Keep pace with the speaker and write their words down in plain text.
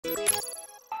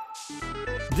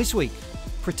This week,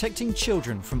 protecting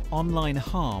children from online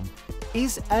harm.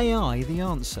 Is AI the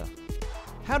answer?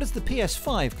 How does the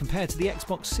PS5 compare to the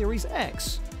Xbox Series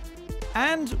X?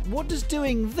 And what does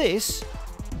doing this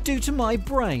do to my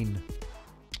brain?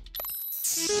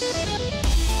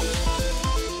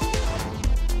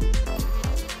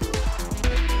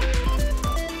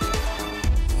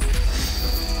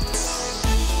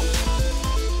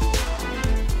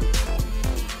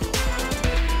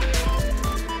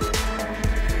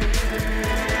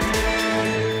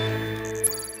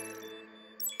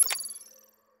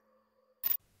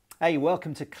 Hey,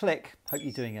 welcome to Click. Hope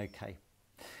you're doing okay.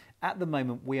 At the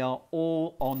moment, we are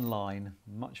all online,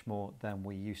 much more than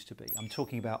we used to be. I'm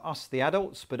talking about us, the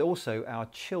adults, but also our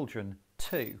children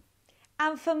too.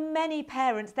 And for many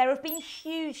parents, there have been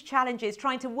huge challenges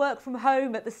trying to work from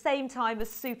home at the same time as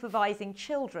supervising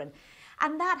children.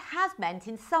 And that has meant,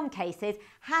 in some cases,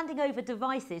 handing over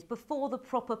devices before the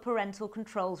proper parental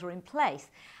controls are in place.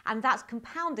 And that's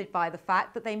compounded by the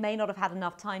fact that they may not have had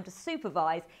enough time to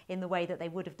supervise in the way that they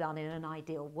would have done in an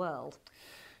ideal world.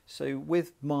 So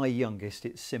with my youngest,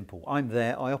 it's simple. I'm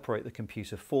there, I operate the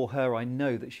computer for her. I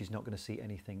know that she's not going to see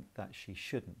anything that she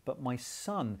shouldn't. But my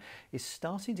son is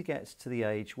starting to get to the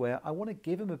age where I want to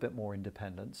give him a bit more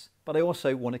independence, but I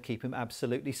also want to keep him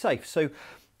absolutely safe.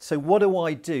 So what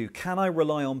do? Can I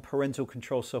rely on parental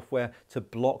control software to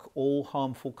block all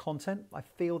harmful content? I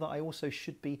feel that I also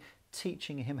should be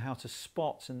teaching him how to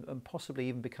spot and possibly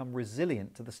even become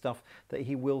resilient to the stuff that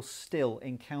he will still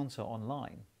encounter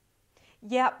online.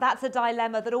 Yep, that's a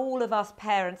dilemma that all of us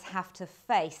parents have to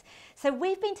face. So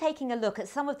we've been taking a look at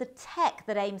some of the tech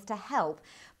that aims to help,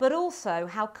 but also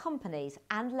how companies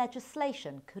and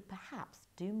legislation could perhaps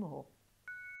do more.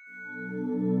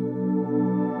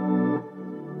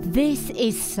 This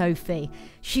is Sophie.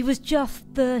 She was just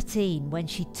 13 when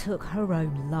she took her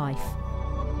own life.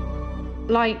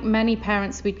 Like many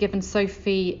parents, we'd given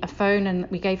Sophie a phone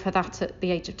and we gave her that at the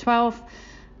age of 12.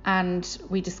 And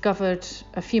we discovered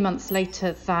a few months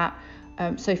later that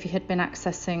Sophie had been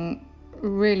accessing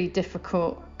really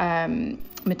difficult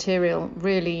material,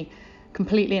 really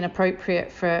completely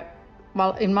inappropriate for,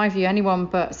 well, in my view, anyone,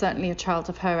 but certainly a child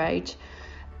of her age.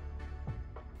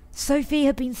 Sophie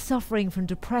had been suffering from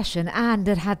depression and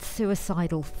had had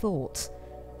suicidal thoughts.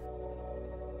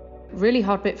 Really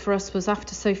hard bit for us was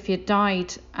after Sophie had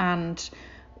died and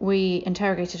we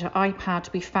interrogated her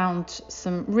iPad. We found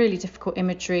some really difficult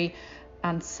imagery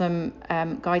and some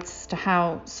guides as to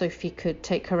how Sophie could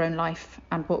take her own life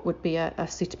and what would be a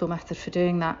suitable method for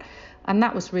doing that. And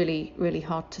that was really, really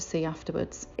hard to see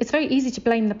afterwards. It's very easy to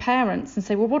blame the parents and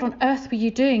say, well, what on earth were you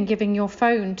doing giving your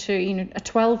phone to a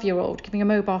 12-year-old, giving a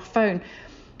mobile phone?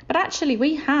 But actually,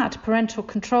 we had parental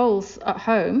controls at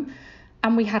home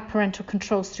and we had parental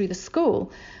controls through the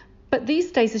school. But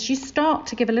these days, as you start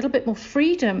to give a little bit more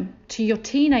freedom to your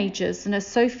teenagers, and as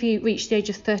Sophie reached the age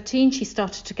of 13, she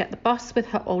started to get the bus with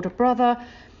her older brother,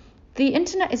 the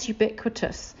internet is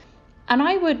ubiquitous. And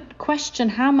I would question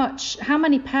how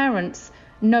many parents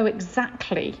know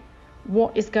exactly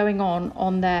what is going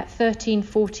on their 13,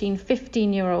 14,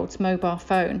 15-year-old's mobile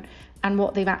phone and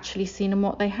what they've actually seen and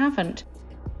what they haven't.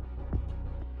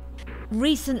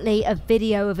 Recently, a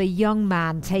video of a young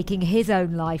man taking his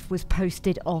own life was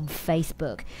posted on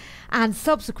Facebook and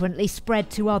subsequently spread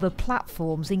to other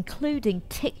platforms, including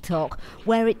TikTok,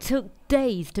 where it took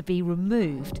days to be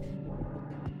removed.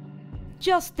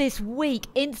 Just this week,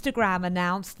 Instagram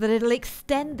announced that it'll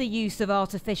extend the use of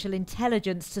artificial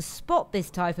intelligence to spot this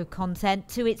type of content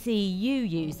to its EU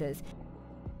users.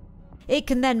 It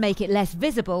can then make it less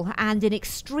visible and, in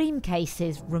extreme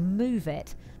cases, remove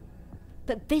it.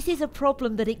 But this is a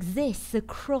problem that exists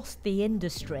across the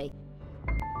industry.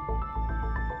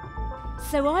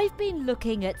 So I've been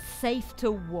looking at Safe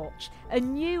to Watch, a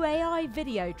new AI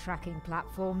video tracking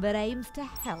platform that aims to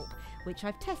help, which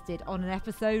I've tested on an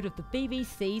episode of the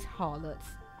BBC's Harlots.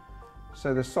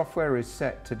 So the software is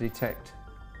set to detect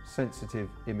sensitive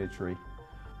imagery,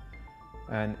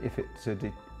 and if it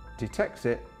detects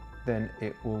it, then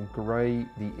it will grey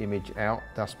the image out,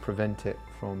 thus prevent it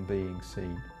from being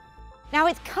seen. Now,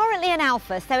 it's currently an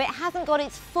alpha, so it hasn't got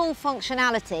its full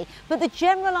functionality, but the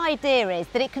general idea is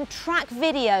that it can track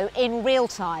video in real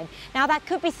time. Now, that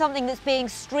could be something that's being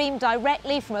streamed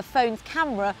directly from a phone's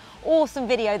camera or some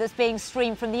video that's being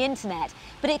streamed from the internet,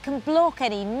 but it can block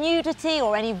any nudity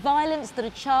or any violence that a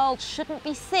child shouldn't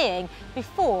be seeing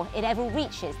before it ever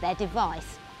reaches their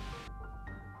device.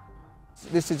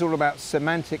 This is all about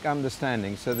semantic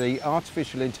understanding, so the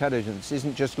artificial intelligence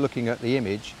isn't just looking at the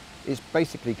image, it's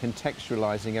basically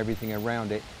contextualizing everything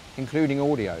around it, including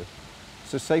audio.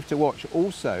 So Safe to Watch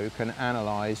also can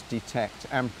analyse, detect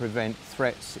and prevent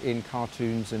threats in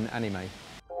cartoons and anime.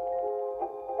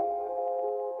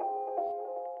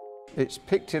 It's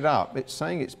picked it up, it's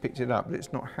saying it's picked it up, but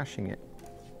it's not hashing it.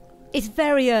 It's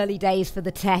very early days for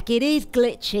the tech. It is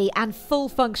glitchy and full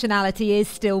functionality is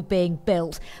still being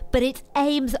built, but its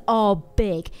aims are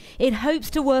big. It hopes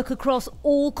to work across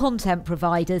all content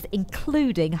providers,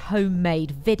 including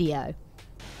homemade video.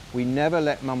 We never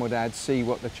let mum or dad see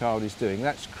what the child is doing.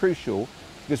 That's crucial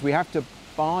because we have to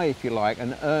buy, if you like,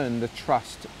 and earn the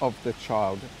trust of the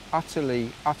child.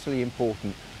 Utterly, utterly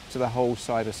important to the whole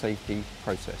cyber safety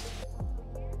process.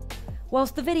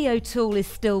 Whilst the video tool is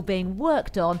still being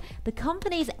worked on, the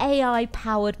company's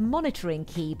AI-powered monitoring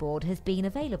keyboard has been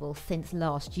available since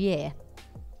last year.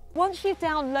 Once you've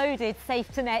downloaded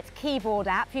Safe2Net's keyboard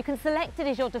app, you can select it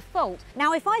as your default.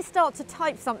 Now, if I start to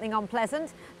type something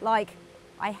unpleasant, like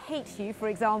 "I hate you," for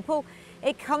example,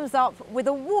 it comes up with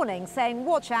a warning saying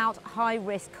watch out,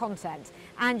 high-risk content.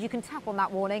 And you can tap on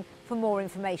that warning for more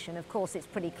information. Of course, it's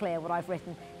pretty clear what I've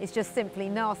written is just simply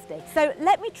nasty. So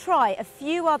let me try a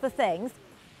few other things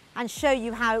and show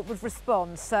you how it would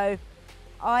respond. So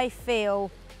I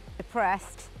feel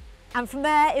depressed. And from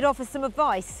there, it offers some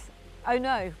advice. Oh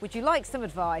no, would you like some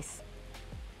advice?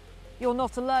 You're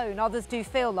not alone, others do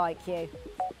feel like you.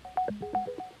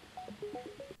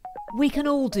 We can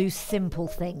all do simple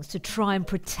things to try and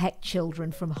protect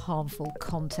children from harmful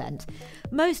content.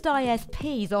 Most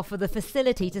ISPs offer the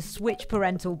facility to switch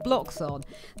parental blocks on.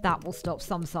 That will stop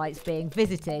some sites being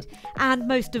visited. And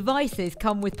most devices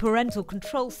come with parental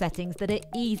control settings that are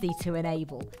easy to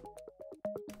enable.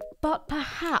 But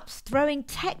perhaps throwing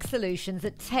tech solutions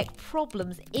at tech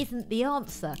problems isn't the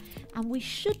answer, and we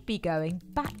should be going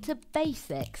back to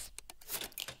basics.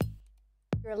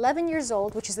 You're 11 years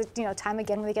old, which is the time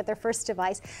again when they get their first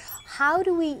device. How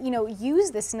do we use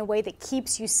this in a way that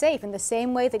keeps you safe, in the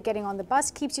same way that getting on the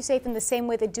bus keeps you safe, in the same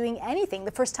way that doing anything?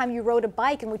 The first time you rode a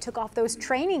bike and we took off those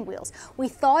training wheels, we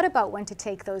thought about when to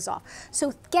take those off.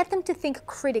 So get them to think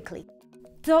critically.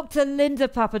 Dr. Linda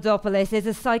Papadopoulos is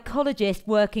a psychologist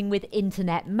working with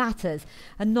Internet Matters,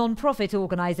 a non-profit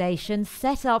organisation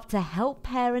set up to help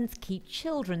parents keep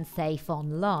children safe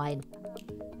online.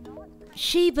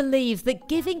 She believes that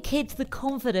giving kids the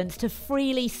confidence to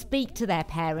freely speak to their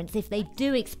parents if they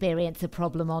do experience a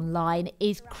problem online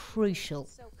is crucial.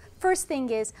 First thing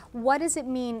is, what does it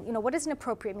mean? What does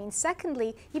inappropriate mean?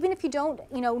 Secondly, even if you don't,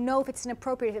 know if it's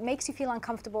inappropriate, if it makes you feel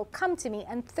uncomfortable, come to me.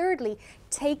 And thirdly,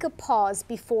 take a pause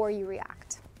before you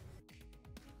react.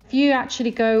 If you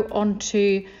actually go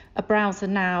onto a browser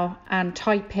now and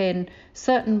type in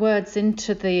certain words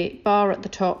into the bar at the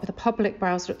top, with a public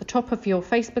browser at the top of your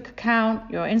Facebook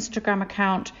account, your Instagram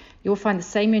account, you'll find the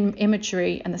same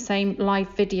imagery and the same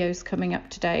live videos coming up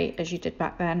today as you did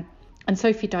back then. And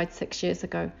Sophie died 6 years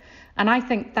ago. And I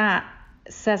think that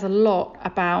says a lot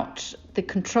about the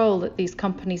control that these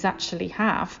companies actually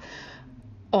have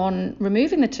on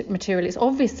removing the material. It's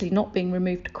obviously not being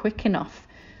removed quick enough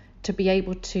to be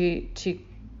able to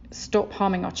stop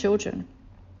harming our children.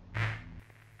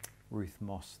 Ruth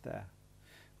Moss there.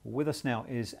 With us now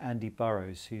is Andy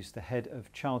Burrows, who's the head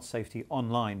of child safety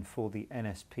online for the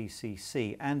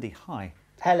NSPCC. Andy, hi.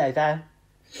 Hello there.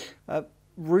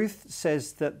 Ruth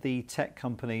says that the tech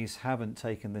companies haven't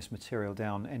taken this material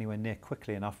down anywhere near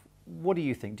quickly enough. What do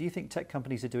you think? Do you think tech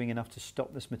companies are doing enough to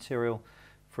stop this material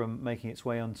from making its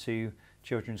way onto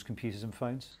children's computers and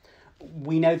phones?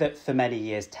 We know that for many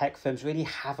years, tech firms really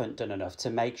haven't done enough to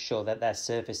make sure that their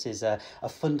services are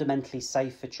fundamentally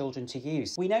safe for children to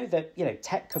use. We know that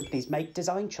tech companies make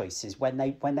design choices when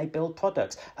they build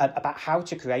products about how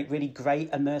to create really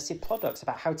great immersive products,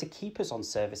 about how to keep us on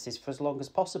services for as long as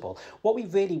possible. What we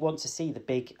really want to see the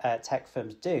big tech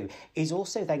firms do is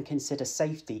also then consider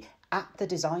safety at the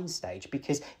design stage,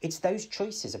 because it's those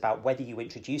choices about whether you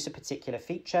introduce a particular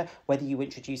feature, whether you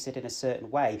introduce it in a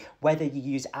certain way, whether you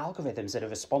use algorithms in a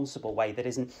responsible way that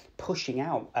isn't pushing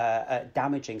out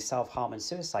damaging self-harm and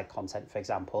suicide content, for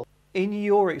example. In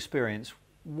your experience,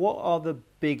 what are the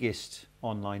biggest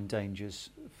online dangers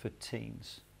for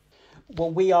teens?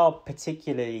 Well, we are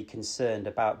particularly concerned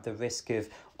about the risk of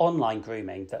online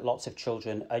grooming that lots of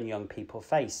children and young people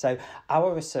face. So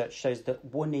our research shows that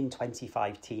 1 in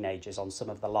 25 teenagers on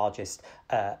some of the largest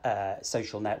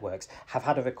social networks have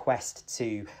had a request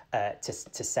to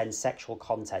send sexual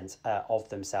content of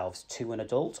themselves to an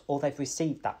adult, or they've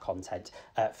received that content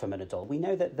from an adult. We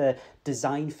know that the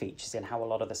design features in how a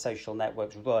lot of the social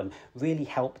networks run really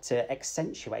help to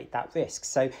accentuate that risk.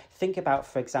 So think about,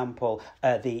 for example,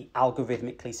 the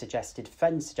algorithmically suggested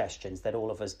friend suggestions that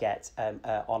all of us get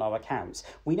on our accounts.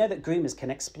 We know that groomers can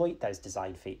exploit those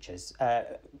design features.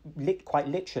 Quite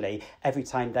literally, every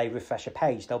time they refresh a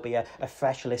page, there'll be a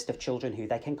fresh list of children who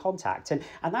they can contact. And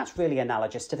that's really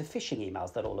analogous to the phishing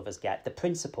emails that all of us get. The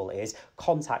principle is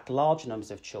contact large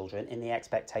numbers of children in the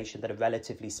expectation that a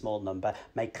relatively small number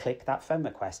may click that phone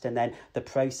request, and then the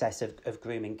process of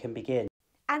grooming can begin.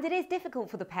 And it is difficult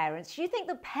for the parents. Do you think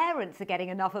the parents are getting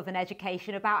enough of an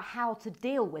education about how to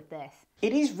deal with this?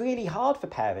 It is really hard for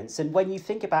parents, and when you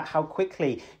think about how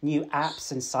quickly new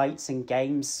apps and sites and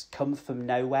games come from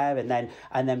nowhere and then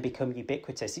become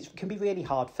ubiquitous, it can be really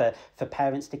hard for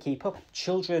parents to keep up.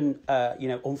 Children,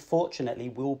 unfortunately,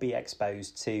 will be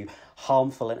exposed to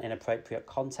harmful and inappropriate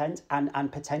content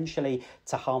and potentially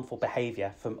to harmful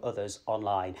behaviour from others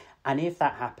online. And if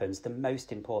that happens, the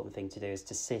most important thing to do is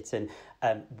to sit and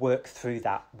work through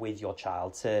that with your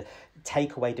child. To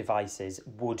take away devices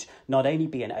would not only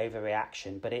be an overreaction,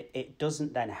 but it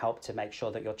doesn't then help to make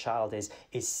sure that your child is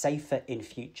safer in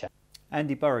future.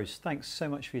 Andy Burrows, thanks so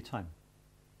much for your time.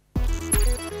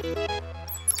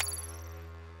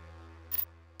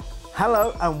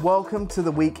 Hello and welcome to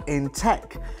the Week in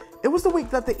Tech. It was the week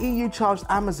that the EU charged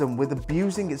Amazon with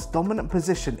abusing its dominant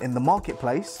position in the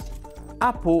marketplace.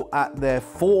 Apple, at their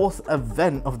 4th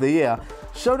event of the year,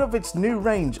 showed off its new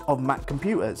range of Mac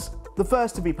computers, the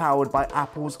first to be powered by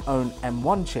Apple's own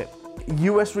M1 chip.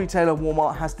 US retailer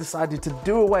Walmart has decided to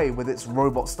do away with its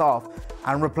robot staff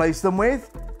and replace them with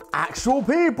actual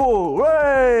people.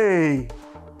 Hooray!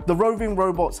 The roving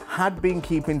robots had been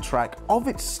keeping track of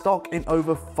its stock in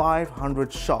over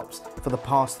 500 shops for the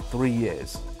past 3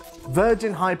 years.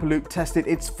 Virgin Hyperloop tested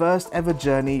its first ever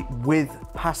journey with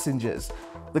passengers.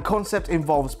 The concept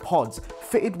involves pods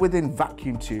fitted within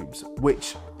vacuum tubes,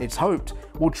 which, it's hoped,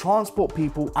 will transport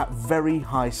people at very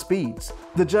high speeds.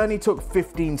 The journey took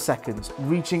 15 seconds,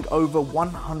 reaching over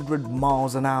 100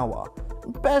 miles an hour.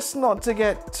 Best not to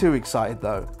get too excited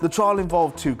though. The trial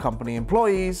involved 2 company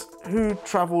employees who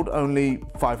travelled only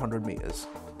 500 meters.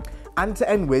 And to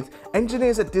end with,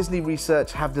 engineers at Disney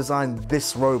Research have designed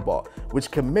this robot,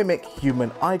 which can mimic human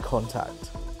eye contact.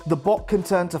 The bot can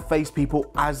turn to face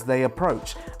people as they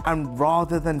approach, and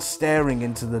rather than staring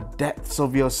into the depths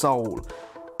of your soul,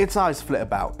 its eyes flit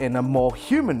about in a more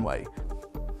human way.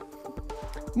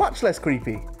 Much less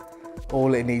creepy.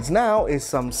 All it needs now is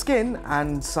some skin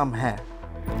and some hair.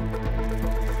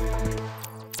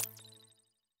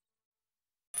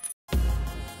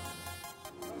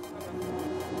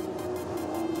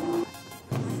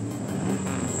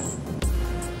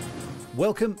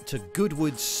 Welcome to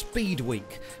Goodwood Speed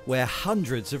Week, where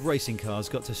hundreds of racing cars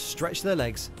got to stretch their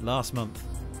legs last month.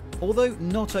 Although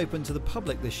not open to the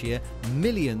public this year,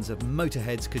 millions of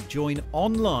motorheads could join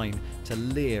online to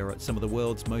leer at some of the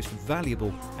world's most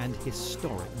valuable and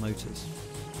historic motors.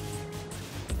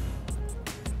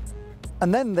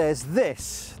 And then there's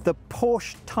this, the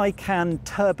Porsche Taycan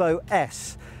Turbo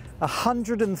S,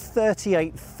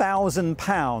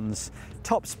 £138,000.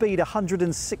 Top speed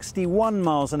 161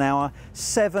 miles an hour,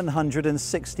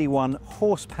 761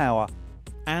 horsepower.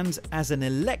 And as an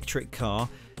electric car,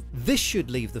 this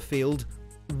should leave the field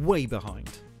way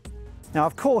behind. Now,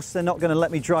 of course, they're not going to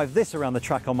let me drive this around the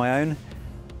track on my own.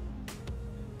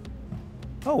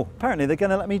 Oh, apparently they're going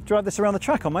to let me drive this around the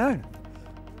track on my own.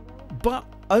 But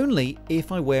only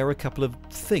if I wear a couple of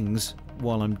things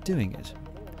while I'm doing it.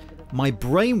 My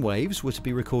brainwaves were to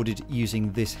be recorded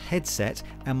using this headset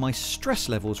and my stress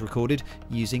levels recorded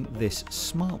using this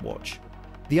smartwatch.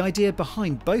 The idea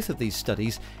behind both of these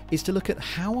studies is to look at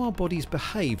how our bodies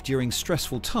behave during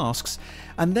stressful tasks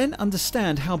and then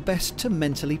understand how best to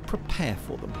mentally prepare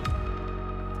for them.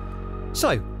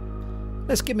 So,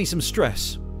 let's give me some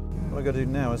stress. What I've got to do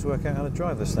now is work out how to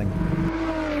drive this thing.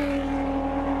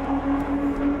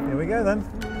 Here we go then.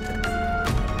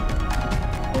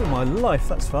 Oh my life,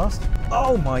 that's fast.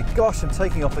 Oh my gosh, I'm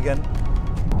taking off again.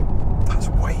 That's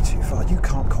way too far. You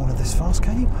can't corner this fast,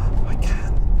 can you? I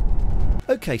can.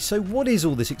 Okay, so what is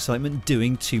all this excitement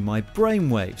doing to my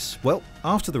brainwaves? Well,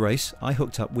 after the race, I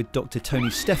hooked up with Dr. Tony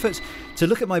Steffert to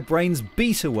look at my brain's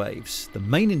beta waves, the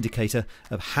main indicator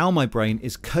of how my brain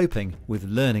is coping with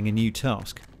learning a new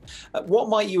task. What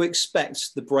might you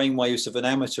expect the brainwaves of an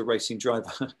amateur racing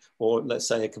driver, or let's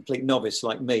say a complete novice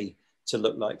like me, to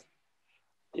look like?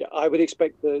 Yeah, I would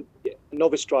expect the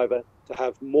novice driver to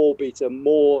have more beta,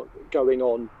 more going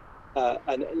on,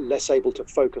 and less able to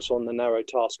focus on the narrow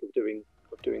task of doing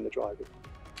the driving.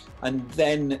 And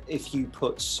then if you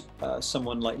put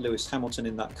someone like Lewis Hamilton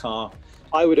in that car,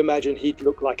 I would imagine he'd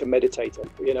look like a meditator.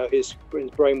 You know, his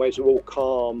brainwaves are all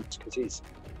calm because he's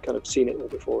kind of seen it all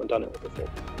before and done it all before.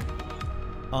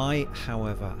 I,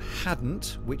 however,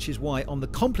 hadn't, which is why on the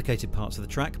complicated parts of the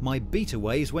track, my beta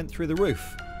waves went through the roof.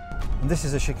 And this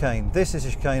is a chicane. This is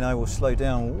a chicane I will slow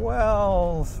down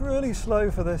well, really slow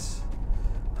for this.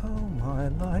 Oh my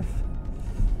life.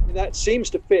 That seems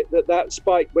to fit that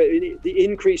spike where the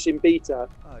increase in beta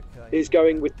is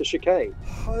going with the chicane.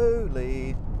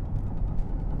 Holy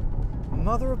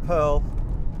mother of pearl.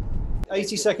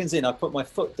 80 seconds in, I put my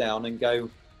foot down and go,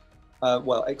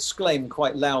 exclaim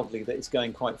quite loudly that it's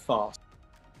going quite fast.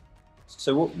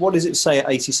 So what does it say at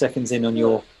 80 seconds in on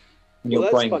your brain?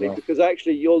 That's funny because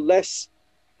actually you're less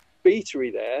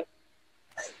beatery there.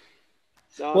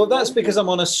 Well, that's because I'm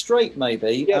on a straight,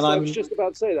 maybe. Yes, and I was just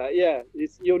about to say that. Yeah,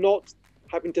 you're not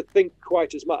having to think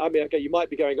quite as much. I mean, okay, you might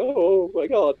be going, oh my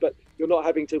God, but you're not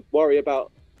having to worry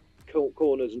about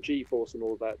corners and G-force and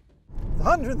all that.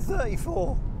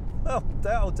 134. Oh,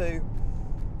 that'll do.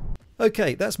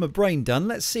 Okay, that's my brain done.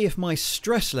 Let's see if my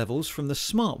stress levels from the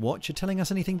smartwatch are telling us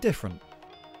anything different.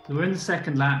 So we're in the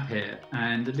second lap here,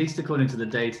 and at least according to the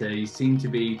data, you seem to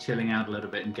be chilling out a little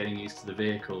bit and getting used to the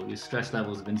vehicle. Your stress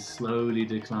levels have been slowly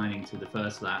declining through the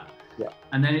first lap. Yeah.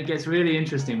 And then it gets really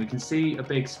interesting. We can see a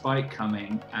big spike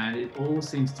coming, and it all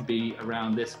seems to be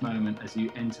around this moment as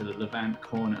you enter the Levant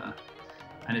corner.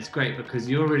 And it's great because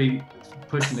you're really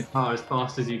pushing the car as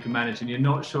fast as you can manage, and you're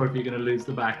not sure if you're going to lose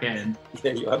the back end.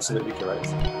 Yeah, you're absolutely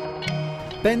correct.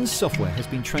 Ben's software has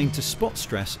been trained to spot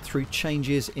stress through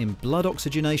changes in blood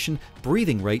oxygenation,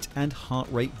 breathing rate and heart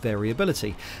rate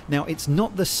variability. Now, it's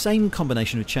not the same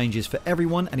combination of changes for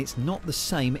everyone, and it's not the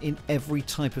same in every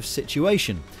type of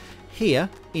situation. Here,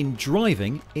 in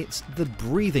driving, it's the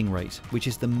breathing rate, which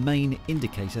is the main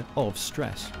indicator of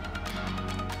stress.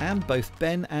 And both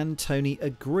Ben and Tony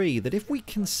agree that if we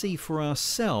can see for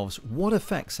ourselves what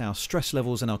affects our stress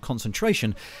levels and our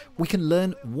concentration, we can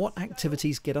learn what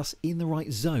activities get us in the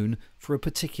right zone for a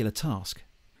particular task.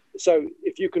 So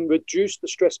if you can reduce the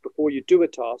stress before you do a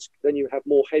task, then you have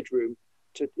more headroom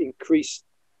to increase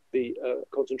the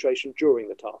concentration during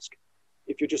the task.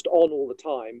 If you're just on all the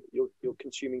time, you're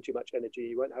consuming too much energy.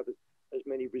 You won't have as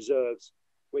many reserves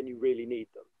when you really need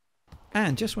them.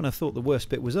 And just when I thought the worst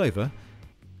bit was over,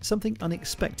 something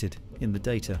unexpected in the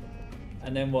data.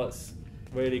 And then what's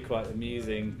really quite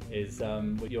amusing is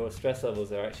your stress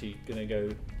levels are actually going to go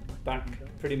back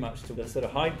pretty much to the sort of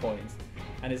high points,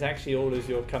 and it's actually all as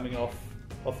you're coming off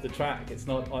the track. It's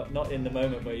not in the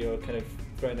moment where you're kind of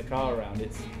throwing the car around.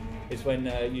 It's when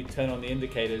you turn on the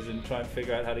indicators and try and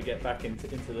figure out how to get back into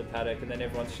the paddock, and then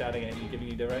everyone's shouting at you, giving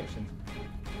you directions.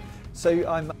 So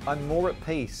I'm more at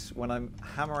peace when I'm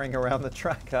hammering around the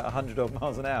track at 100 odd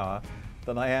miles an hour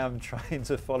than I am trying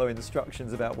to follow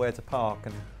instructions about where to park.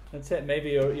 And that's it. Maybe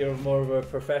you're more of a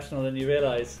professional than you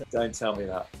realise. Don't tell me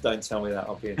that. Don't tell me that.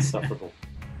 I'll be insufferable.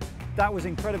 That was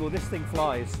incredible. This thing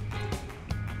flies.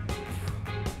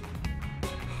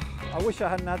 I wish I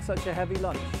hadn't had such a heavy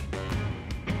lunch.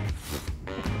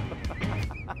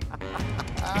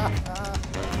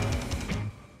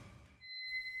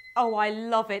 Oh, I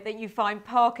love it that you find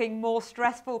parking more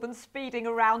stressful than speeding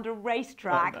around a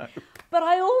racetrack. Oh, no. But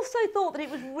I also thought that it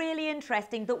was really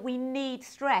interesting that we need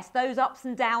stress. Those ups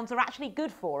and downs are actually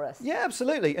good for us. Yeah,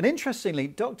 absolutely. And interestingly,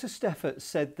 Dr. Steffert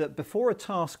said that before a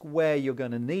task where you're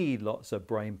going to need lots of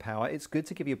brain power, it's good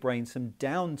to give your brain some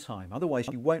downtime. Otherwise,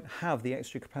 you won't have the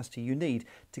extra capacity you need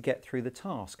to get through the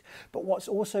task. But what's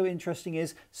also interesting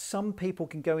is some people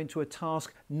can go into a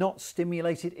task not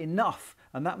stimulated enough.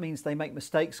 And that means they make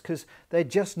mistakes because they're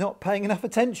just not paying enough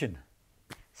attention.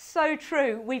 So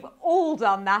true. We've all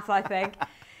done that, I think.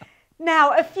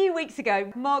 Now, a few weeks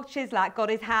ago, Mark Chislak got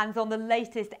his hands on the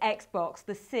latest Xbox,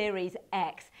 the Series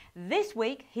X. This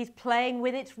week, he's playing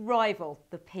with its rival,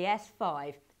 the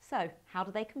PS5. So, how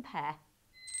do they compare?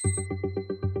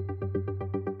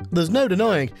 There's no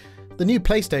denying, the new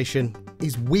PlayStation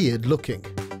is weird looking.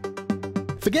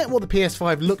 Forget what the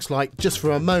PS5 looks like just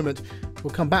for a moment.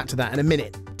 We'll come back to that in a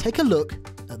minute. Take a look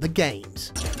at the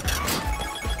games.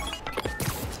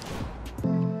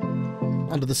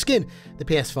 Under the skin, the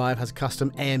PS5 has a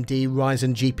custom AMD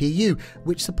Ryzen GPU,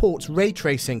 which supports ray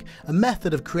tracing, a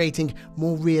method of creating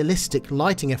more realistic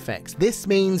lighting effects. This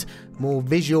means more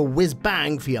visual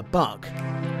whiz-bang for your buck.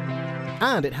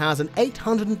 And it has an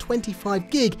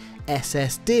 825GB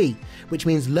SSD, which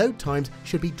means load times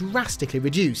should be drastically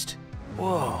reduced.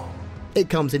 Whoa. It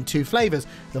comes in two flavours,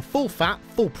 the full-fat,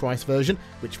 full-price version,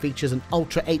 which features an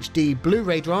Ultra HD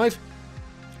Blu-ray drive,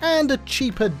 and a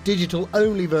cheaper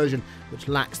digital-only version, which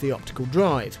lacks the optical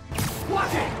drive.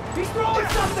 Watch it! He's throwing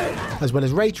something! As well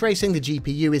as ray tracing, the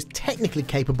GPU is technically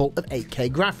capable of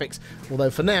 8K graphics, although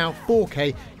for now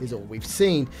 4K is all we've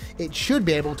seen. It should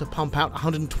be able to pump out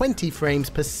 120 frames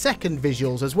per second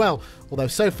visuals as well, although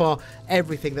so far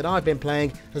everything that I've been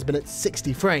playing has been at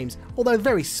 60 frames, although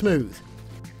very smooth.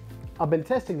 I've been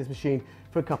testing this machine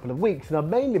for a couple of weeks and I've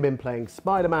mainly been playing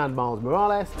Spider-Man Miles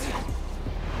Morales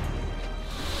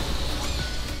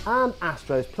and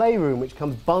Astro's Playroom, which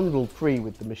comes bundled free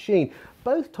with the machine.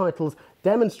 Both titles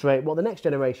demonstrate what the next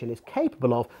generation is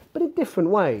capable of, but in different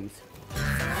ways.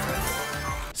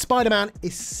 Spider-Man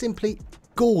is simply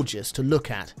gorgeous to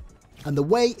look at, and the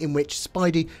way in which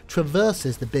Spidey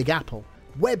traverses the Big Apple,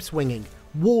 web swinging,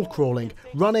 wall crawling,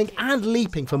 running and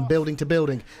leaping from building to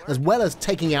building, as well as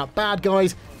taking out bad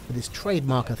guys with his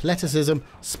trademark athleticism,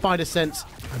 spider sense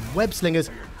and web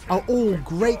slingers, are all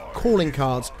great calling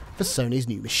cards for Sony's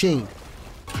new machine.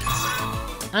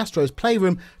 Astro's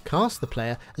Playroom casts the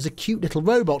player as a cute little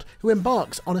robot who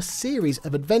embarks on a series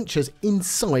of adventures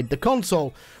inside the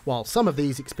console. While some of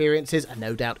these experiences are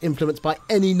no doubt influenced by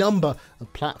any number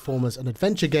of platformers and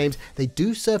adventure games, they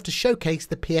do serve to showcase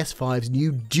the PS5's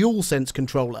new DualSense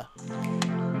controller.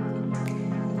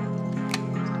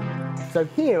 So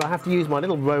here I have to use my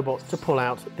little robot to pull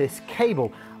out this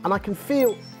cable, and I can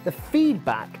feel the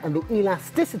feedback and the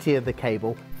elasticity of the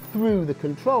cable through the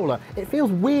controller. It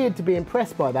feels weird to be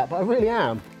impressed by that, but I really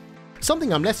am.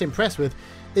 Something I'm less impressed with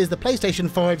is the PlayStation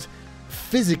 5's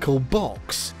physical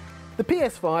box. The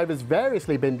PS5 has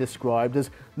variously been described as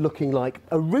looking like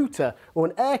a router or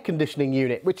an air conditioning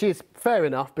unit, which is fair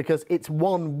enough because it's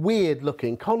one weird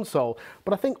looking console,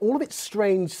 but I think all of its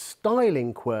strange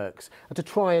styling quirks are to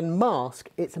try and mask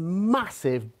its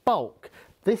massive bulk.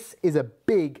 This is a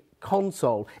big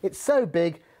console. It's so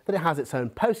big that it has its own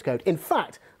postcode. In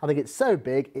fact, I think it's so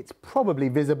big it's probably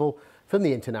visible from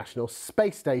the International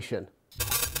Space Station.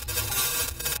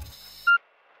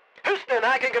 Houston,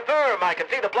 I can confirm. I can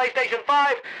see the PlayStation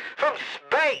 5 from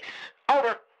space.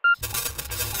 Over.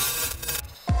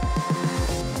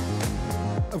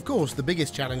 Of course, the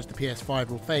biggest challenge the PS5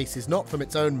 will face is not from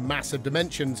its own massive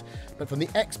dimensions, but from the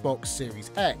Xbox Series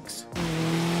X.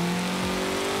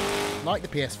 Like the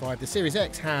PS5, the Series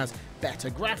X has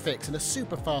better graphics and a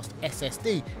super fast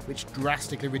SSD, which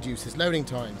drastically reduces loading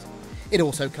times. It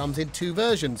also comes in two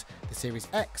versions, the Series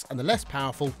X and the less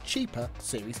powerful, cheaper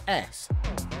Series S.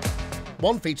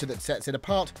 One feature that sets it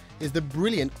apart is the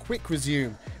brilliant Quick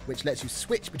Resume, which lets you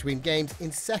switch between games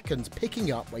in seconds,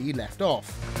 picking up where you left off.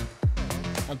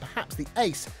 And perhaps the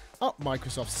ace up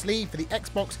Microsoft's sleeve for the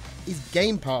Xbox is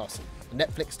Game Pass, a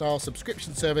Netflix-style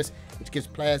subscription service which gives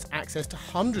players access to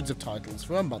hundreds of titles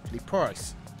for a monthly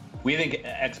price. We think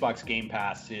Xbox Game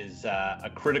Pass is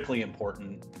a critically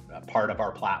important part of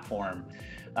our platform.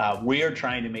 We are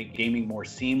trying to make gaming more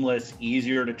seamless,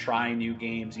 easier to try new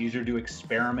games, easier to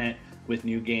experiment with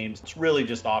new games. It's really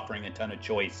just offering a ton of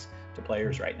choice to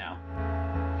players right now.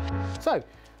 So,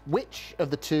 which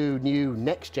of the two new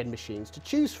next-gen machines to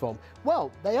choose from?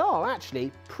 Well, they are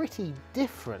actually pretty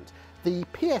different. The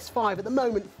PS5 at the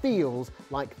moment feels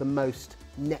like the most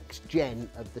next-gen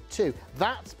of the two.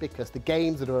 That's because the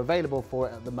games that are available for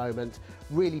it at the moment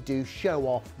really do show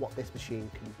off what this machine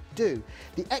can do.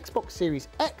 The Xbox Series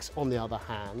X, on the other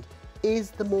hand,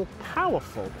 is the more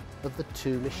powerful of the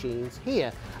two machines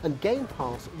here, and Game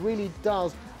Pass really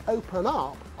does open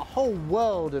up a whole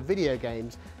world of video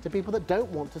games to people that don't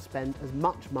want to spend as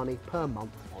much money per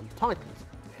month on titles.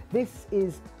 This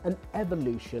is an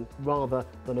evolution rather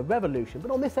than a revolution,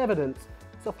 but on this evidence,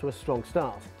 it's off to a strong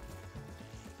start.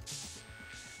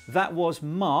 That was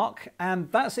Mark,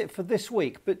 and that's it for this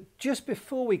week. But just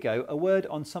before we go, a word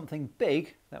on something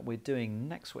big that we're doing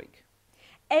next week.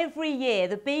 Every year,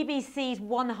 the BBC's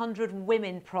 100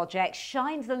 Women project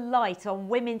shines a light on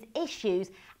women's issues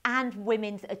and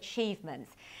women's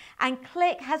achievements. And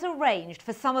Click has arranged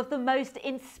for some of the most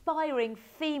inspiring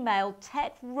female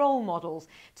tech role models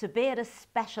to be at a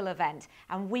special event.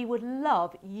 And we would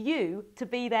love you to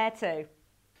be there too.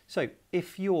 So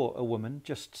if you're a woman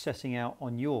just setting out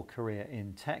on your career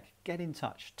in tech, get in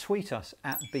touch. Tweet us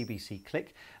at BBC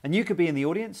Click, and you could be in the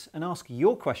audience and ask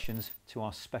your questions to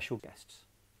our special guests.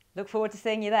 Look forward to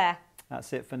seeing you there.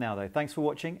 That's it for now though. Thanks for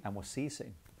watching, and we'll see you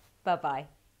soon. Bye-bye.